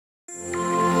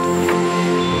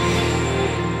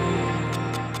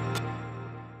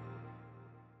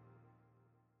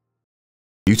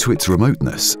Due to its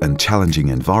remoteness and challenging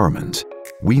environment,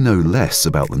 we know less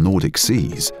about the Nordic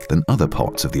Seas than other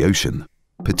parts of the ocean,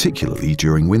 particularly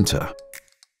during winter.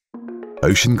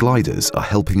 Ocean gliders are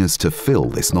helping us to fill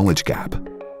this knowledge gap.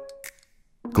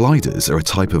 Gliders are a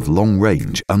type of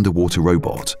long-range underwater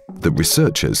robot that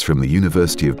researchers from the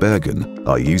University of Bergen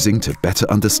are using to better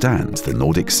understand the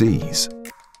Nordic Seas.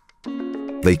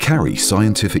 They carry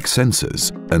scientific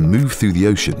sensors and move through the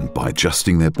ocean by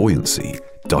adjusting their buoyancy,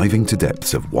 diving to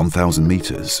depths of 1,000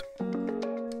 meters.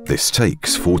 This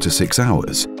takes 4 to 6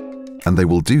 hours, and they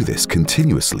will do this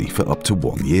continuously for up to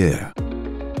 1 year.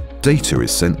 Data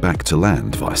is sent back to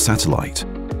land via satellite,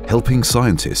 helping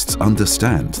scientists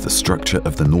understand the structure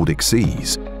of the Nordic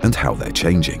Seas and how they're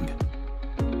changing.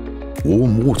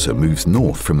 Warm water moves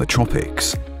north from the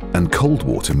tropics, and cold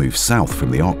water moves south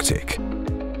from the Arctic.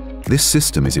 This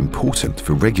system is important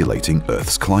for regulating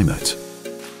Earth's climate.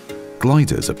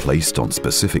 Gliders are placed on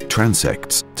specific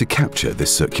transects to capture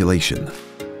this circulation.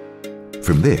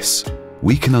 From this,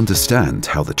 we can understand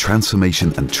how the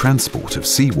transformation and transport of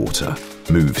seawater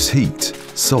moves heat,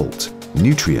 salt,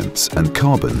 nutrients and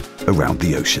carbon around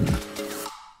the ocean.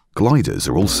 Gliders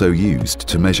are also used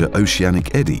to measure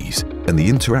oceanic eddies and the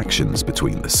interactions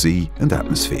between the sea and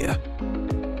atmosphere.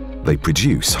 They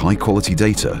produce high-quality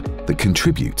data that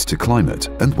contributes to climate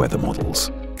and weather models.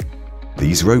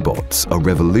 These robots are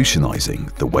revolutionizing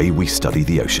the way we study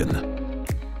the ocean.